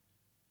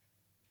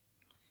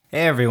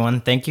Hey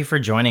everyone, thank you for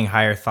joining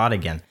Higher Thought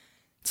again.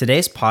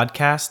 Today's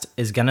podcast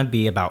is going to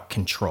be about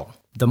control.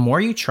 The more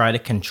you try to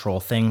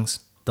control things,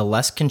 the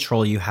less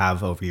control you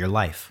have over your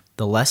life.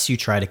 The less you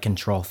try to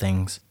control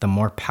things, the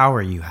more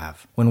power you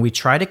have. When we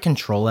try to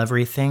control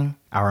everything,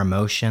 our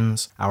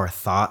emotions, our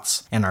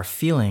thoughts, and our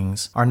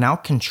feelings are now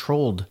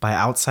controlled by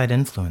outside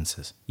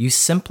influences. You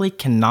simply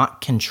cannot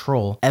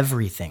control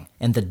everything,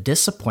 and the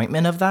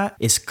disappointment of that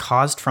is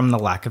caused from the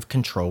lack of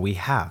control we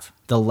have.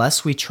 The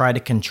less we try to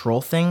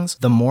control things,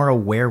 the more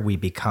aware we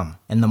become,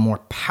 and the more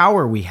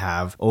power we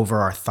have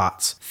over our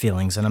thoughts,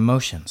 feelings, and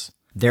emotions,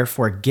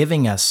 therefore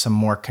giving us some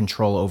more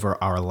control over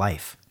our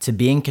life. To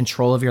be in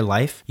control of your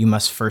life, you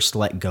must first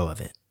let go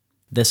of it.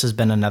 This has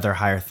been another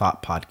Higher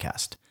Thought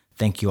podcast.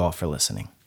 Thank you all for listening.